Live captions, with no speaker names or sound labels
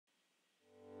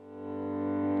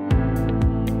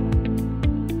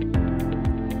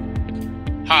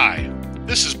Hi,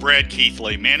 this is Brad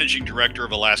Keithley, Managing Director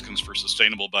of Alaskans for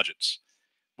Sustainable Budgets.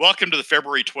 Welcome to the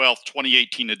February 12th,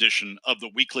 2018 edition of the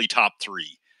Weekly Top 3,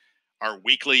 our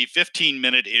weekly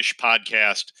 15-minute-ish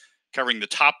podcast covering the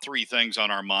top 3 things on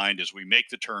our mind as we make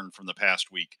the turn from the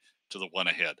past week to the one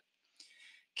ahead.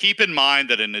 Keep in mind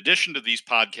that in addition to these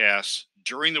podcasts,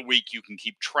 during the week you can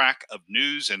keep track of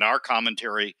news and our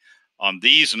commentary on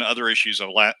these and other issues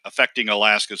affecting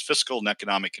Alaska's fiscal and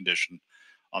economic condition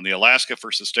on the Alaska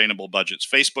for Sustainable Budgets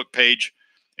Facebook page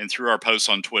and through our posts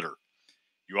on Twitter.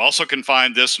 You also can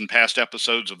find this and past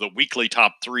episodes of the weekly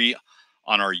top 3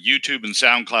 on our YouTube and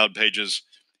SoundCloud pages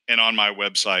and on my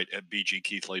website at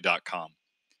bgkeithley.com.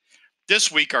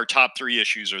 This week, our top 3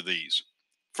 issues are these.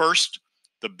 First,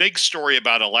 the big story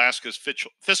about Alaska's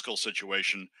fiscal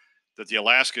situation that the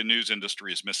Alaska news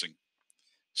industry is missing.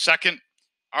 Second,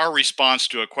 our response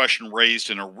to a question raised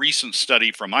in a recent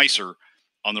study from ISER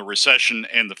on the recession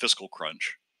and the fiscal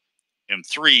crunch. And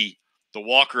 3, the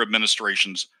Walker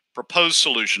administration's proposed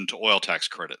solution to oil tax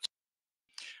credits.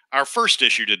 Our first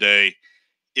issue today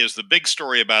is the big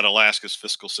story about Alaska's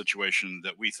fiscal situation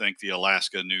that we think the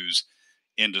Alaska news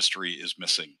industry is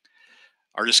missing.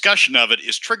 Our discussion of it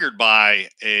is triggered by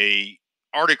an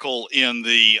article in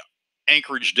the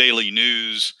Anchorage Daily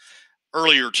News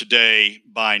earlier today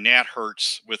by Nat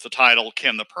Hertz with the title,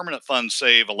 "Can the Permanent Fund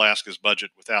Save Alaska's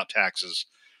Budget Without Taxes?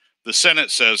 The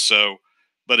Senate says so,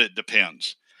 but it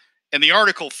depends." And the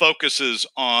article focuses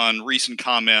on recent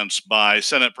comments by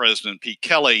Senate President Pete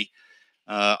Kelly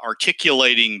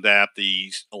articulating that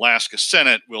the Alaska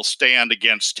Senate will stand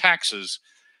against taxes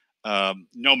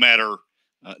no matter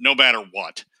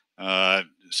what.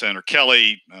 Senator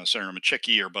Kelly, Senator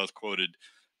Machicki are both quoted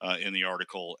in the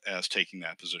article as taking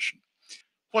that position.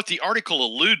 What the article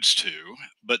alludes to,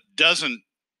 but doesn't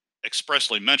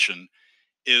expressly mention,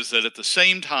 is that at the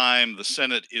same time the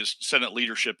Senate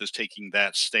leadership is taking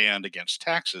that stand against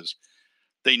taxes,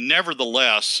 they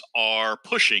nevertheless are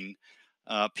pushing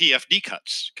PFD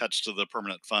cuts to the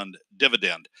permanent fund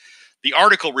dividend. The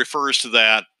article refers to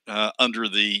that under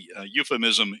the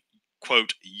euphemism,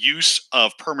 quote, "use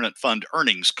of permanent fund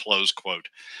earnings," close quote,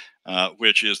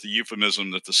 which is the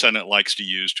euphemism that the Senate likes to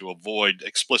use to avoid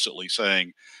explicitly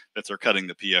saying that they're cutting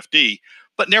the PFD.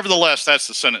 But nevertheless, that's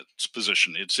the Senate's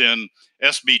position. It's in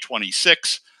SB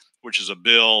 26, which is a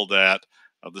bill that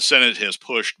the Senate has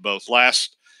pushed both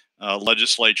last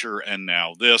legislature and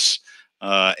now this,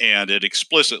 and it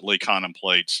explicitly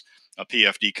contemplates a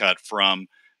PFD cut from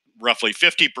roughly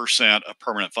 50% of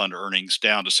permanent fund earnings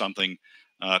down to something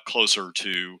closer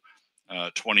to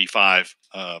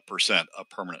 25% of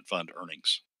permanent fund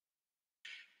earnings.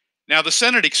 Now, the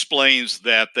Senate explains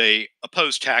that they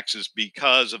oppose taxes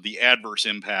because of the adverse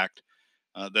impact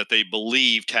that they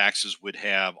believe taxes would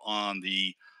have on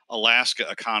the Alaska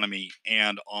economy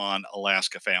and on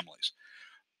Alaska families.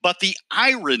 But the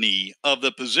irony of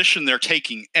the position they're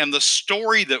taking and the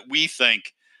story that we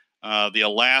think the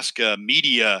Alaska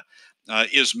media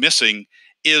is missing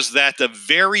is that the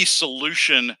very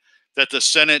solution that the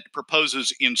Senate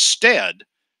proposes instead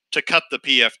to cut the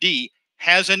PFD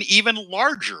has an even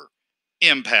larger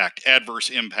adverse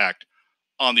impact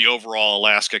on the overall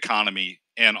Alaska economy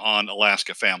and on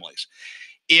Alaska families.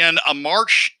 In a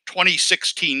March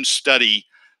 2016 study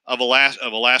of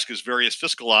Alaska's various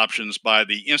fiscal options by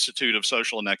the Institute of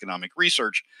Social and Economic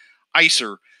Research,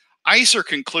 ISER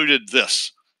concluded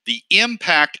this: the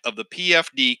impact of the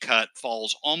PFD cut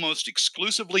falls almost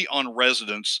exclusively on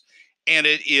residents, and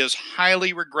it is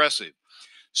highly regressive.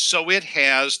 So it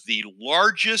has the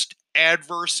largest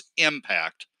adverse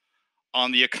impact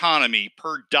on the economy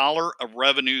per dollar of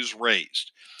revenues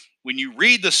raised. When you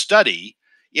read the study,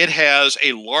 it has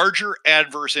a larger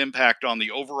adverse impact on the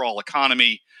overall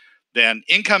economy than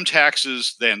income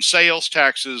taxes, than sales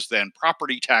taxes, than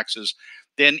property taxes,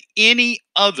 than any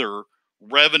other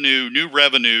new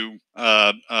revenue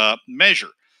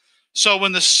measure. So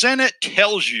when the Senate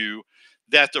tells you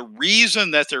that the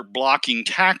reason that they're blocking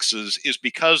taxes is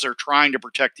because they're trying to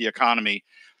protect the economy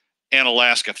and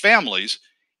Alaska families,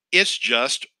 it's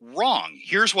just wrong.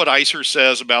 Here's what ISER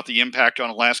says about the impact on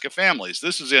Alaska families.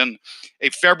 This is in a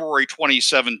February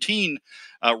 2017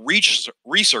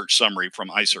 research summary from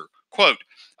ISER. Quote,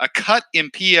 "A cut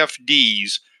in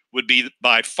PFDs would be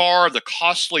by far the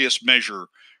costliest measure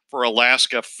for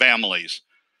Alaska families.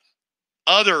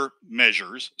 Other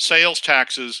measures, sales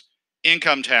taxes,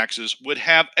 income taxes, would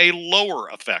have a lesser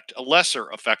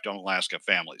effect on Alaska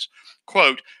families.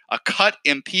 Quote, a cut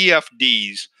in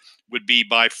PFDs would be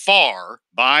by far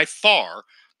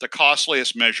the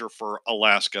costliest measure for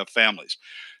Alaska families."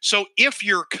 So if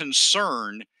your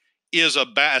concern is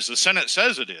as the Senate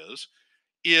says it is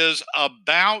is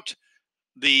about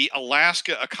the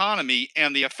Alaska economy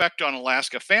and the effect on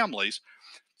Alaska families,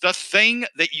 the thing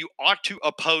that you ought to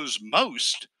oppose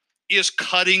most is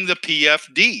cutting the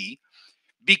PFD,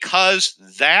 because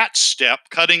that step,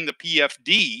 cutting the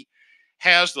PFD,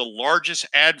 has the largest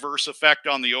adverse effect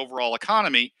on the overall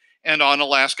economy and on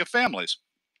Alaska families.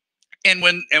 And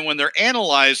when they're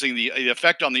analyzing the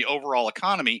effect on the overall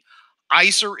economy,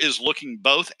 ISER is looking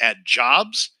both at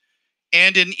jobs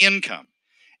and in income.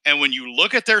 And when you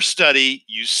look at their study,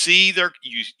 you see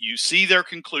their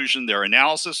conclusion, their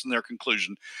analysis and their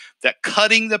conclusion, that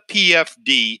cutting the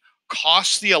PFD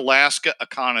costs the Alaska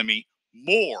economy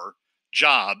more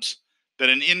jobs than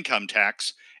an income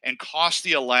tax, and costs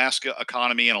the Alaska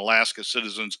economy and Alaska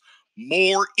citizens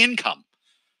more income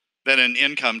than an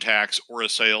income tax or a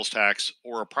sales tax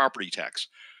or a property tax.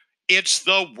 It's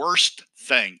the worst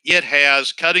thing.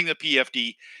 Cutting the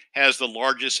PFD has the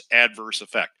largest adverse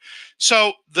effect.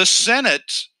 So the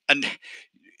Senate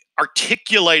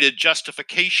articulated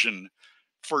justification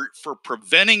for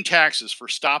preventing taxes, for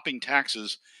stopping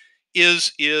taxes,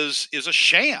 is a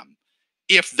sham.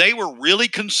 If they were really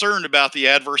concerned about the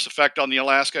adverse effect on the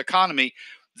Alaska economy,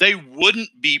 they wouldn't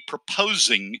be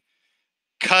proposing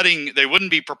cutting the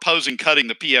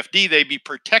PFD. They'd be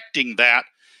protecting that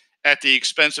at the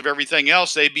expense of everything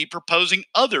else. They'd be proposing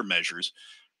other measures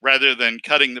rather than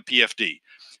cutting the PFD.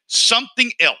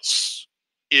 Something else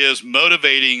is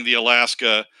motivating the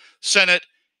Alaska Senate,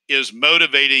 is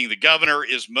motivating the governor,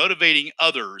 is motivating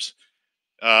others.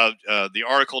 The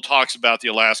article talks about the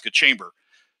Alaska Chamber.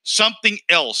 Something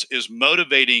else is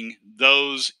motivating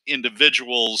those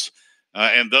individuals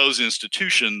and those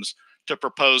institutions to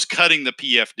propose cutting the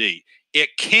PFD. It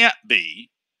can't be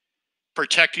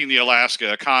protecting the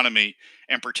Alaska economy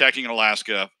and protecting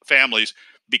Alaska families,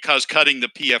 because cutting the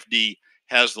PFD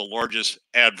has the largest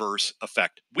adverse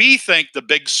effect. We think the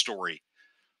big story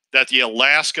that the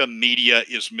Alaska media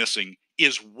is missing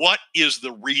is, what is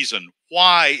the reason?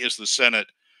 Why is the Senate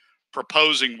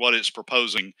proposing what it's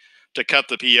proposing to cut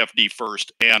the PFD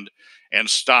first and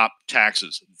stop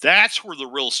taxes? That's where the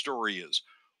real story is.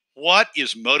 What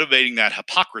is motivating that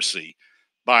hypocrisy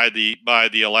by the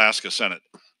Alaska Senate?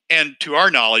 And to our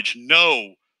knowledge,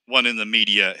 no one in the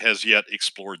media has yet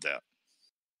explored that.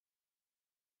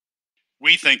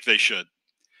 We think they should.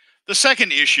 The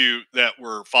second issue that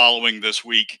we're following this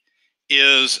week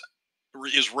is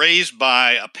raised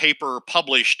by a paper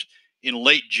published in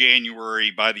late January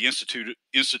by the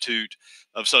Institute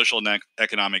of Social and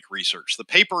Economic Research. The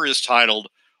paper is titled,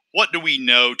 "What Do We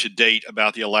Know to Date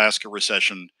About the Alaska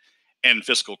Recession and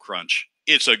Fiscal Crunch?"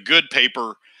 It's a good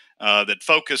paper that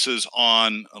focuses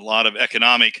on a lot of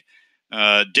economic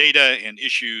data and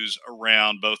issues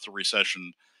around both the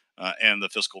recession and the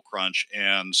fiscal crunch,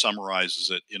 and summarizes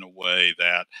it in a way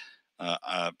that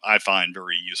I find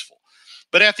very useful.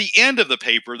 But at the end of the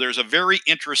paper, there's a very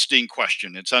interesting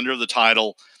question. It's under the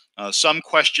title, Some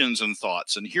Questions and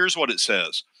Thoughts. And here's what it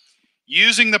says: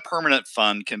 using the permanent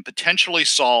fund can potentially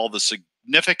solve a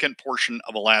significant portion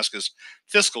of Alaska's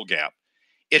fiscal gap.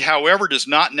 It, however, does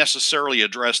not necessarily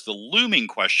address the looming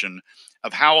question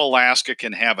of how Alaska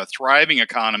can have a thriving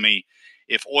economy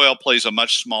if oil plays a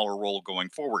much smaller role going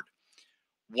forward.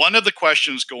 One of the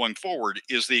questions going forward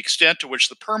is the extent to which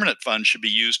the permanent fund should be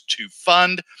used to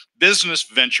fund business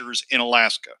ventures in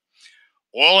Alaska.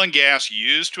 Oil and gas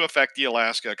used to affect the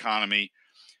Alaska economy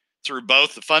through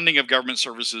both the funding of government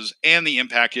services and the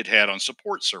impact it had on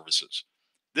support services.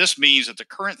 This means that the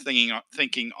current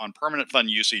thinking on permanent fund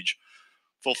usage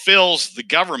fulfills the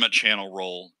government channel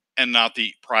role and not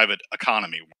the private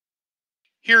economy.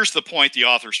 Here's the point the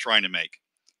author's trying to make.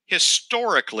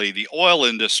 Historically, the oil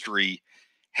industry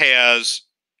has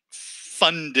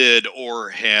funded or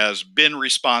has been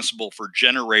responsible for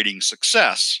generating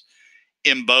success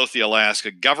in both the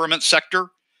Alaska government sector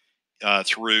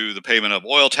through the payment of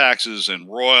oil taxes and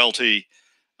royalty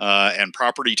and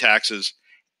property taxes,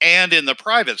 and in the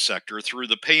private sector through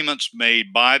the payments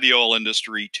made by the oil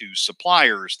industry to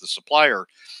suppliers, the supplier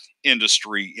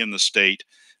industry in the state,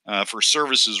 for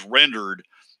services rendered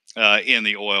in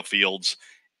the oil fields,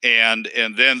 and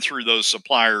then through those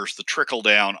suppliers, the trickle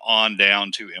down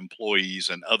to employees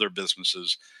and other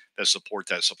businesses that support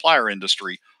that supplier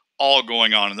industry, all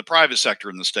going on in the private sector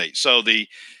in the state. So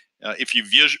if you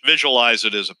visualize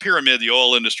it as a pyramid, the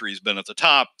oil industry has been at the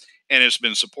top, and it's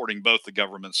been supporting both the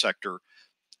government sector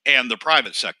and the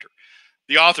private sector.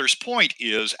 The author's point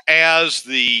is, as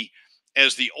the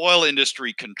oil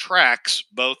industry contracts,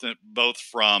 both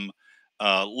from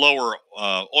lower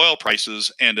oil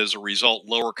prices, and as a result,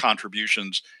 lower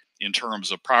contributions in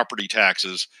terms of property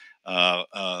taxes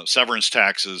severance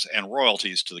taxes, and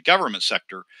royalties to the government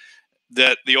sector,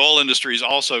 that the oil industry is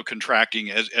also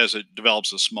contracting as it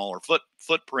develops a smaller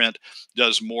footprint,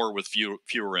 does more with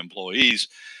fewer employees,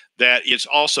 that it's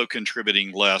also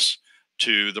contributing less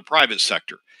to the private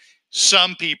sector.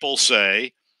 Some people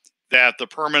say that the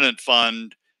permanent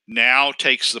fund now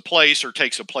takes a place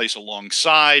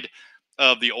alongside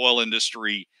of the oil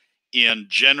industry in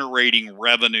generating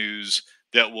revenues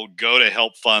that will go to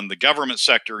help fund the government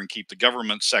sector and keep the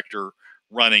government sector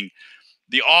running.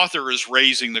 The author is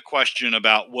raising the question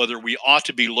about whether we ought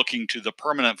to be looking to the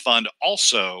permanent fund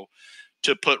also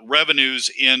to put revenues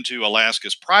into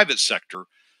Alaska's private sector.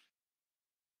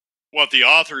 What the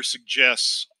author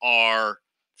suggests are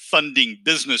funding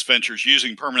business ventures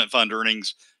using permanent fund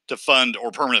earnings to fund,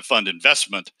 or permanent fund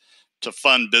investment to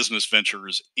fund business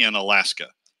ventures in Alaska.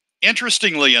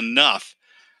 Interestingly enough,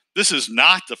 this is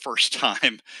not the first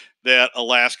time that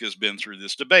Alaska has been through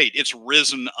this debate. It's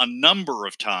risen a number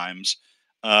of times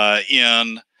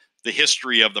in the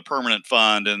history of the permanent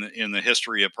fund and in the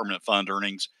history of permanent fund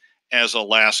earnings as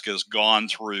Alaska's gone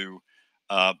through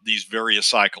these various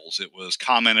cycles. It was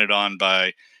commented on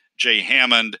by Jay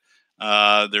Hammond.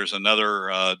 There's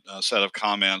another set of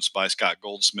comments by Scott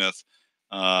Goldsmith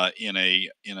in a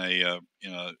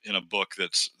book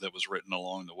that was written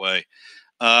along the way.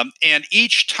 And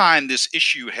each time this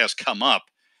issue has come up,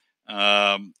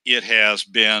 it has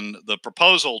been the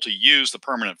proposal to use the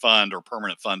permanent fund or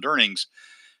permanent fund earnings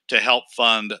to help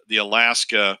fund the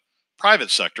Alaska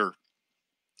private sector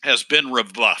has been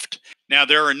rebuffed. Now,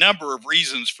 there are a number of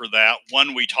reasons for that.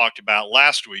 One we talked about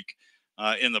last week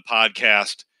in the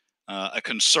podcast, a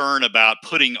concern about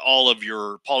putting all of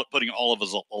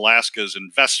Alaska's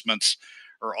investments,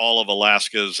 or all of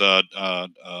Alaska's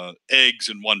eggs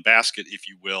in one basket, if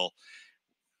you will.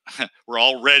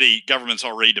 Government's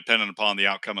already dependent upon the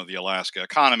outcome of the Alaska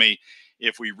economy.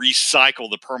 If we recycle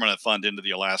the permanent fund into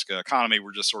the Alaska economy,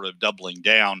 we're just sort of doubling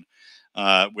down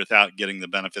without getting the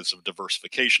benefits of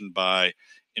diversification by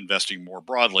investing more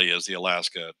broadly, as the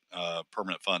Alaska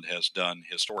permanent fund has done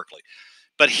historically.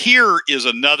 But here is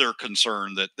another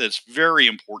concern that's very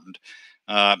important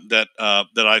that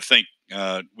I think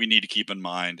we need to keep in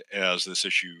mind as this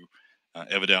issue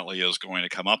evidently is going to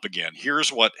come up again.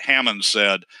 Here's what Hammond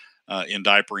said in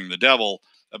Diapering the Devil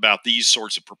about these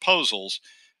sorts of proposals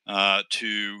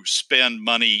to spend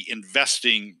money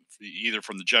investing, either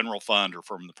from the general fund or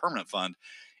from the permanent fund,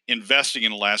 investing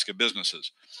in Alaska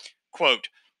businesses. Quote,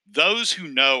 "Those who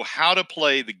know how to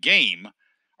play the game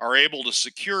are able to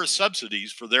secure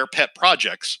subsidies for their pet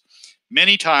projects,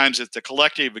 many times at the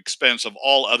collective expense of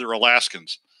all other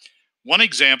Alaskans. One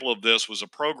example of this was a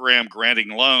program granting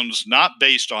loans not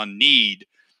based on need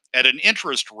at an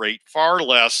interest rate far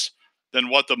less than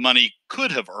what the money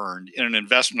could have earned in an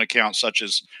investment account such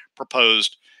as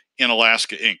proposed in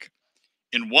Alaska Inc.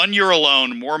 In 1 year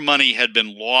alone, more money had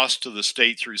been lost to the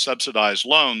state through subsidized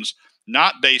loans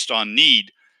not based on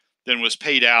need than was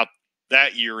paid out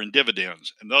that year in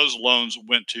dividends. And those loans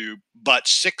went to but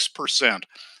 6%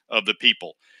 of the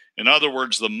people. In other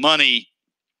words, the money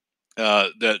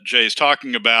that Jay's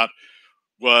talking about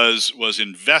was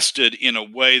invested in a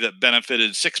way that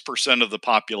benefited 6% of the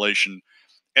population,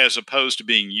 as opposed to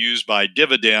being used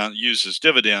as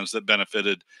dividends that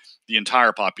benefited the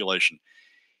entire population.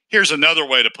 Here's another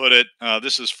way to put it.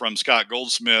 This is from Scott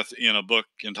Goldsmith in a book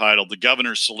entitled "The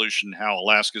Governor's Solution: How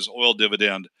Alaska's Oil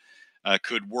Dividend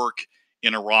Could Work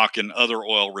in Iraq and Other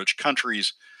Oil-Rich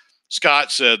Countries."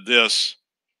 Scott said this: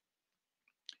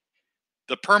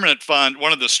 the permanent fund,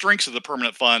 one of the strengths of the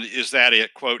permanent fund is that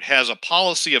it, quote, has a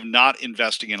policy of not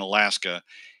investing in Alaska.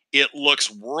 It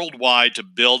looks worldwide to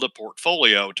build a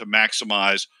portfolio to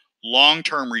maximize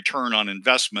long-term return on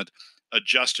investment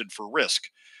adjusted for risk.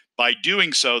 By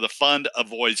doing so, the fund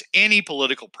avoids any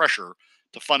political pressure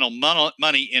to funnel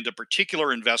money into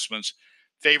particular investments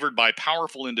favored by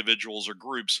powerful individuals or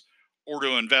groups, or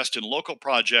to invest in local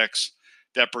projects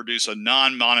that produce a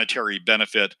non-monetary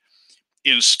benefit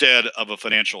instead of a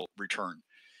financial return.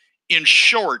 In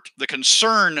short, the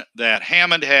concern that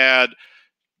Hammond had,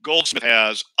 Goldsmith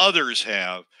has, others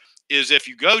have, is if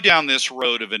you go down this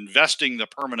road of investing the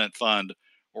permanent fund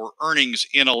or earnings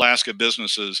in Alaska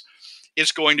businesses,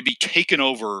 it's going to be taken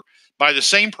over by the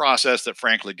same process that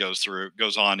frankly goes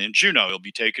on in Juneau. It'll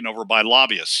be taken over by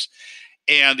lobbyists.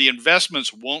 And the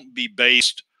investments won't be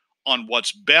based on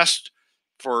what's best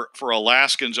for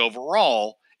Alaskans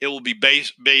overall. It will be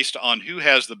based on who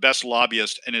has the best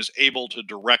lobbyist and is able to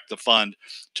direct the fund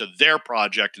to their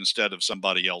project instead of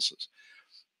somebody else's.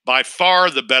 By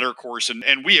far the better course,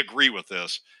 and we agree with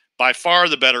this, by far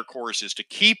the better course is to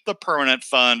keep the permanent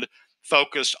fund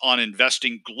focused on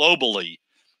investing globally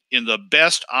in the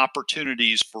best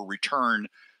opportunities for return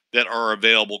that are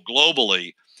available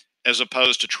globally, as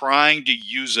opposed to trying to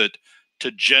use it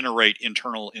to generate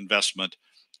internal investment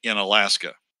in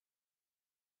Alaska.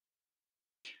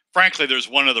 Frankly, there's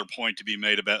one other point to be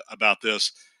made about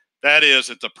this. That is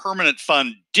that the permanent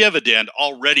fund dividend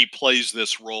already plays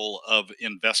this role of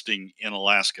investing in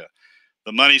Alaska.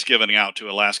 The money's given out to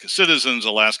Alaska citizens.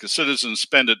 Alaska citizens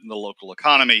spend it in the local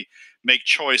economy, make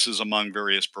choices among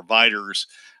various providers,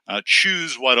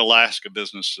 choose what Alaska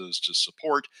businesses to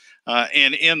support,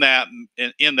 and in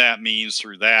that means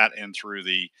through that and through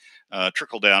the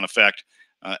trickle down effect,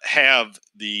 have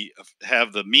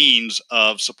the means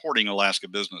of supporting Alaska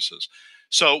businesses.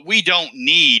 So we don't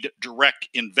need direct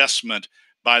investment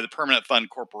by the Permanent Fund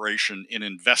Corporation in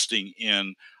investing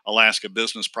in Alaska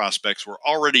business prospects. We're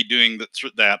already doing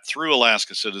that through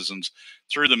Alaska citizens,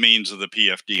 through the means of the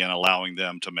PFD, and allowing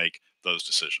them to make those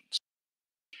decisions.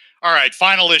 All right,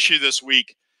 final issue this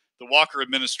week, the Walker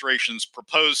administration's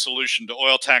proposed solution to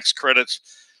oil tax credits.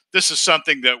 This is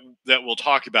something that we'll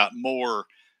talk about more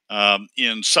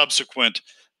in subsequent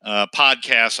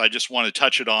podcasts. I just want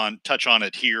to touch on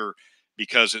it here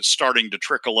because it's starting to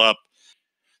trickle up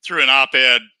through an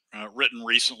op-ed written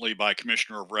recently by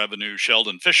Commissioner of Revenue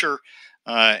Sheldon Fisher,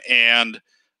 and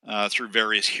through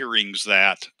various hearings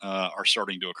that are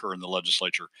starting to occur in the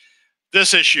legislature.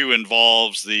 This issue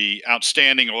involves the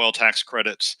outstanding oil tax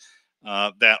credits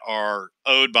that are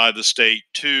owed by the state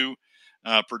to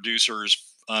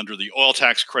producers under the oil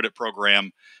tax credit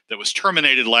program that was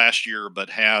terminated last year, but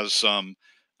has some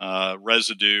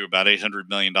residue, about $800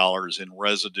 million in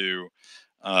residue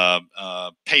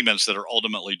payments that are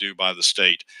ultimately due by the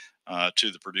state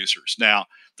to the producers. Now,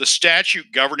 the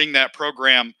statute governing that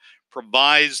program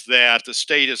provides that the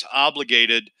state is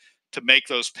obligated to make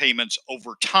those payments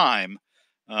over time,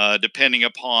 depending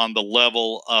upon the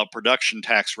level of production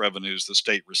tax revenues the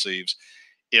state receives.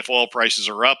 If oil prices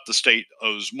are up, the state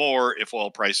owes more. If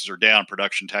oil prices are down,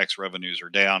 production tax revenues are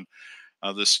down.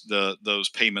 Those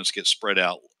payments get spread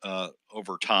out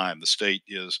over time.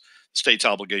 The state's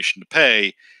obligation to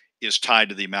pay is tied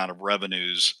to the amount of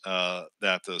revenues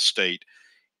that the state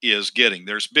is getting.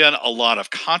 There's been a lot of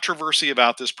controversy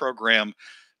about this program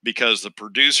because the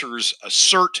producers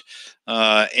assert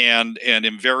and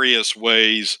in various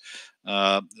ways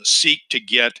seek to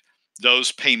get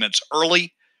those payments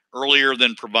earlier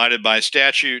than provided by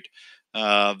statute.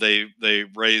 They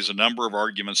raise a number of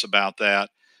arguments about that.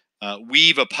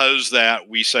 We've opposed that.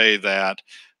 We say that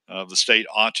the state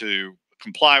ought to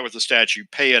comply with the statute,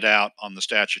 pay it out on the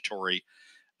statutory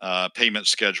payment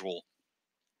schedule.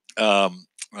 But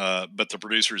the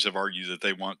producers have argued that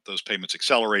they want those payments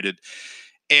accelerated.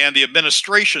 And the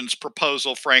administration's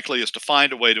proposal, frankly, is to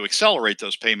find a way to accelerate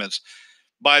those payments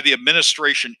by the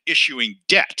administration issuing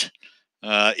debt,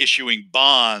 issuing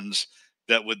bonds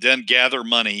that would then gather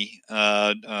money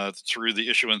through the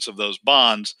issuance of those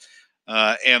bonds.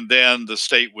 And then the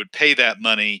state would pay that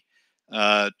money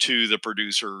to the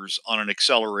producers on an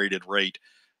accelerated rate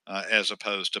as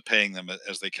opposed to paying them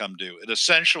as they come due. It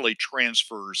essentially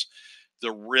transfers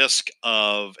the risk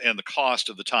of and the cost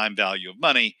of the time value of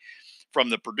money from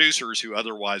the producers who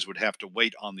otherwise would have to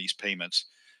wait on these payments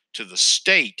to the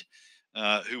state,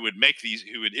 who would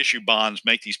issue bonds,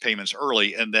 make these payments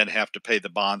early, and then have to pay the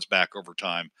bonds back over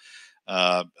time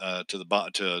to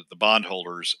the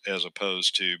bondholders, as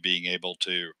opposed to being able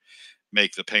to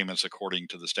make the payments according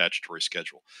to the statutory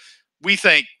schedule. We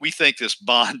think this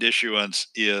bond issuance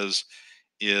is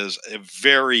a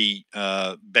very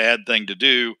bad thing to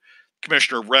do.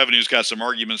 Commissioner of Revenue's got some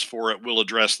arguments for it. We'll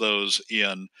address those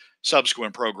in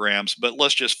subsequent programs, but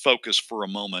let's just focus for a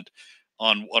moment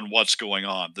on what's going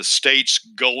on. The state's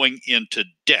going into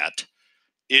debt,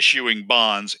 issuing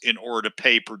bonds in order to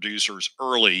pay producers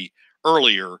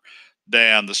earlier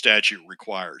than the statute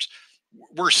requires.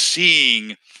 We're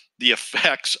seeing the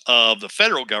effects of the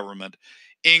federal government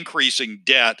increasing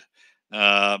debt,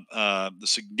 the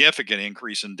significant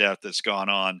increase in debt that's gone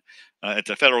on at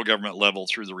the federal government level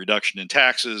through the reduction in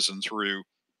taxes and through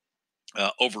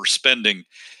overspending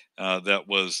that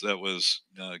was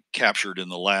captured in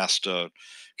the last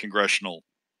congressional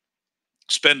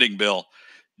spending bill.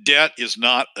 Debt is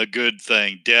not a good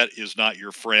thing. Debt is not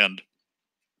your friend.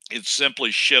 It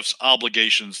simply shifts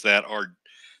obligations that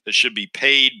should be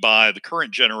paid by the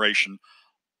current generation,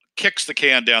 kicks the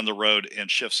can down the road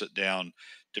and shifts it down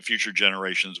to future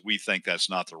generations. We think that's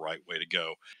not the right way to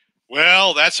go.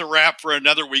 Well, that's a wrap for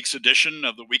another week's edition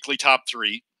of the Weekly Top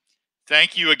 3.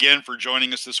 Thank you again for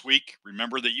joining us this week.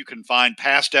 Remember that you can find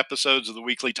past episodes of the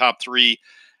Weekly Top 3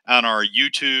 on our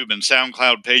YouTube and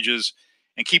SoundCloud pages,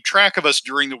 and keep track of us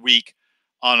during the week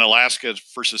on Alaska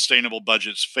for Sustainable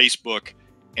Budgets Facebook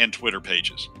and Twitter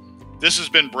pages. This has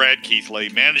been Brad Keithley,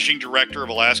 Managing Director of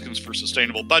Alaskans for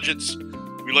Sustainable Budgets.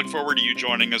 We look forward to you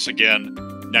joining us again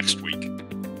next week.